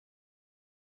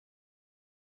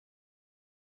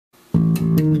Hi,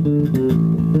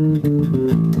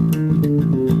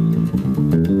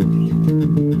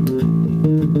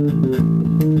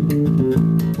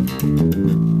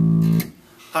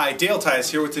 Dale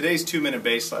Tice here with today's 2-minute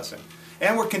bass lesson.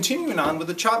 And we're continuing on with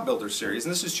the Chop Builder series,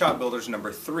 and this is Chop Builders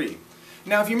number 3.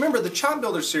 Now if you remember, the Chop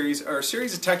Builder series are a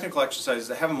series of technical exercises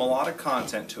that have a melodic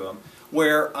content to them,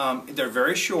 where they're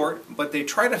very short, but they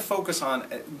try to focus on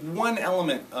one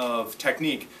element of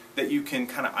technique that you can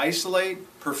kind of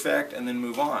isolate, perfect, and then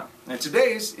move on. And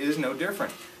today's is no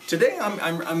different. Today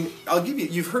I'll give you,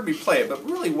 you've heard me play it, but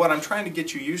really what I'm trying to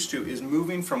get you used to is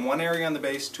moving from one area on the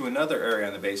bass to another area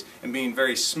on the bass and being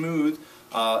very smooth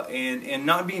and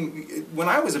not being, when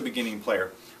I was a beginning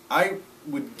player, I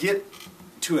would get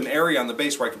to an area on the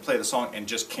bass where I could play the song and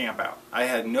just camp out. I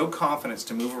had no confidence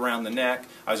to move around the neck.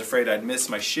 I was afraid I'd miss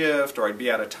my shift, or I'd be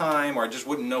out of time, or I just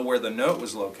wouldn't know where the note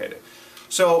was located.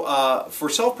 So for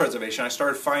self-preservation, I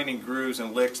started finding grooves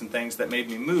and licks and things that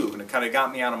made me move, and it kind of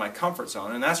got me out of my comfort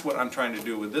zone, and that's what I'm trying to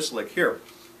do with this lick here.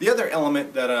 The other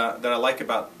element that I like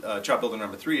about Chop Builder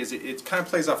number 3 is it kind of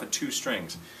plays off of 2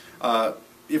 strings.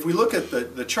 If we look at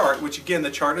the chart, which again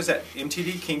the chart is at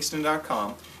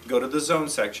mtdkingston.com, go to the zone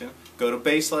section, go to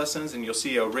bass lessons, and you'll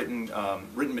see a written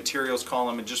materials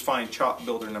column, and just find Chop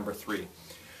Builder number 3.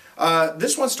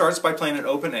 This one starts by playing an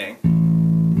open A,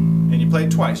 and you play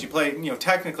it twice. You play,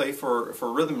 technically for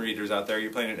rhythm readers out there,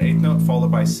 you're playing an 8th note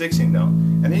followed by a 16th note,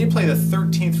 and then you play the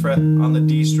 13th fret on the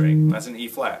D string. That's an E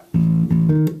flat,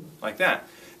 like that.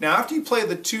 Now after you play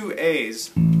the 2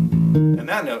 A's and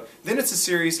that note, then it's a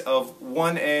series of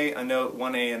 1A, a note,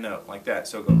 1A, a note, like that.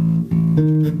 So go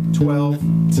 12,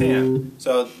 10.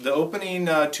 So the opening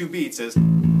 2 beats is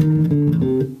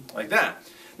like that.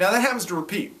 Now that happens to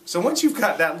repeat. So once you've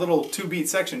got that little 2-beat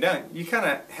section down, you kind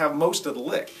of have most of the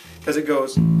lick, because it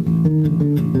goes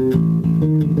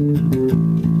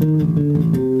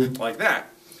like that.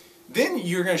 Then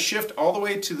you're going to shift all the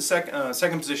way to the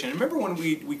second position. And remember when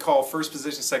we call first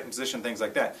position, second position, things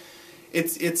like that.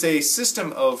 It's a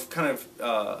system of kind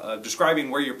of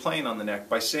describing where you're playing on the neck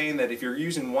by saying that if you're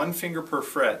using 1 finger per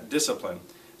fret discipline,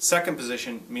 second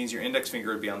position means your index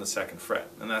finger would be on the 2nd fret,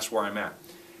 and that's where I'm at.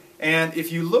 And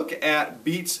if you look at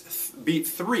beat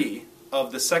 3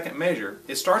 of the second measure,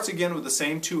 it starts again with the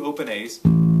same 2 open A's.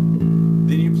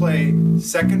 Then you play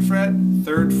 2nd fret,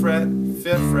 3rd fret,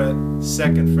 5th fret,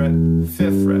 2nd fret,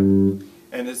 5th fret.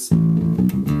 And it's...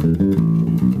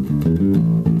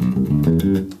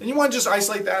 And you want to just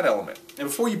isolate that element. And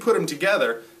before you put them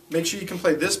together, make sure you can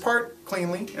play this part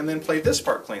cleanly and then play this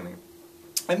part cleanly.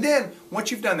 And then,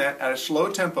 once you've done that at a slow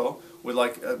tempo, with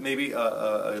like maybe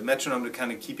a metronome to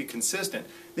kind of keep you consistent,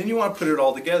 then you want to put it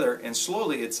all together, and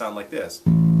slowly it sounds like this.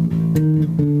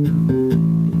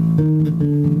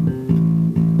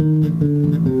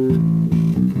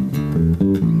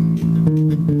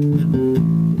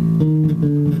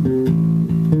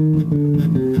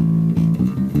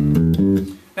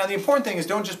 Now the important thing is,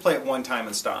 don't just play it one time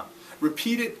and stop.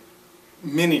 Repeat it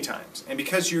many times, and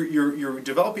because you're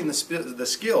developing the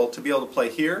skill to be able to play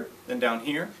here, then down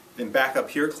here, then back up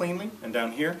here cleanly, and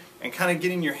down here, and kind of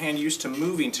getting your hand used to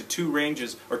moving to 2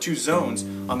 ranges or 2 zones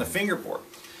on the fingerboard.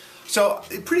 So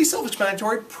pretty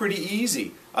self-explanatory, pretty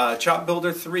easy. Chop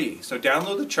Builder 3. So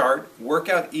download the chart, work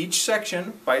out each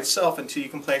section by itself until you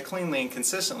can play it cleanly and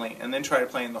consistently, and then try to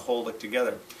play in the whole lick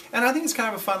together. And I think it's kind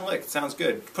of a fun lick. It sounds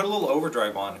good. Put a little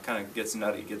overdrive on, it kind of gets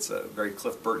nutty, gets a very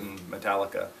Cliff Burton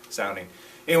Metallica sounding.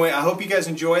 Anyway, I hope you guys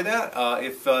enjoy that.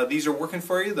 If these are working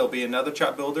for you, there'll be another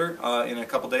Chop Builder in a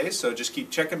couple days, so just keep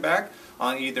checking back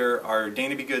on either our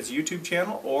Dana B. Goods YouTube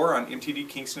channel or on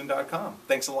mtdkingston.com.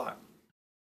 Thanks a lot.